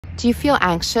Do you feel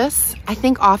anxious? I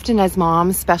think often as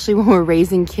moms, especially when we're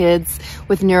raising kids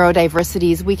with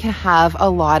neurodiversities, we can have a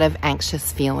lot of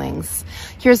anxious feelings.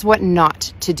 Here's what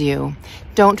not to do.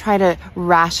 Don't try to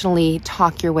rationally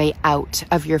talk your way out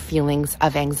of your feelings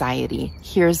of anxiety.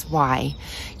 Here's why.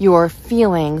 Your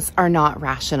feelings are not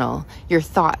rational. Your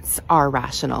thoughts are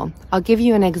rational. I'll give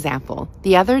you an example.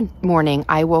 The other morning,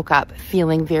 I woke up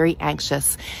feeling very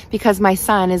anxious because my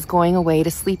son is going away to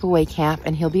sleepaway camp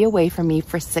and he'll be away from me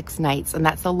for 6 nights, and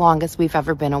that's the longest we've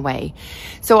ever been away.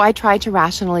 So I tried to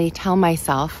rationally tell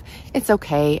myself, it's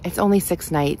okay, it's only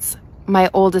 6 nights.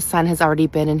 My oldest son has already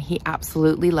been and he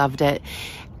absolutely loved it.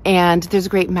 And there's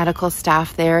great medical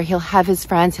staff there. He'll have his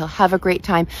friends. He'll have a great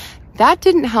time. That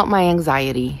didn't help my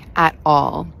anxiety at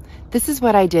all. This is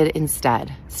what I did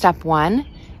instead. Step 1,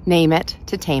 name it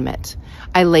to tame it.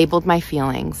 I labeled my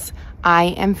feelings. I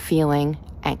am feeling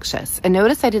anxious. And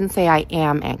notice I didn't say I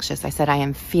am anxious. I said I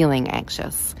am feeling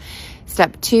anxious.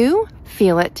 Step 2,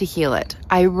 feel it to heal it.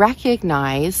 I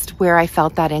recognized where I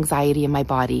felt that anxiety in my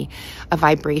body, a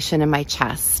vibration in my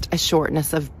chest, a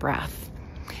shortness of breath.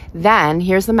 Then,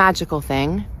 here's the magical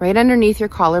thing, right underneath your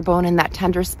collarbone in that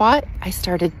tender spot, I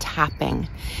started tapping.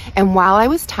 And while I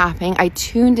was tapping, I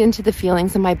tuned into the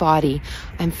feelings in my body.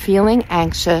 I'm feeling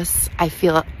anxious. I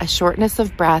feel a shortness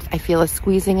of breath. I feel a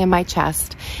squeezing in my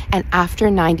chest. And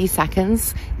after 90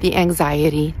 seconds, the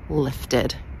anxiety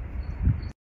lifted.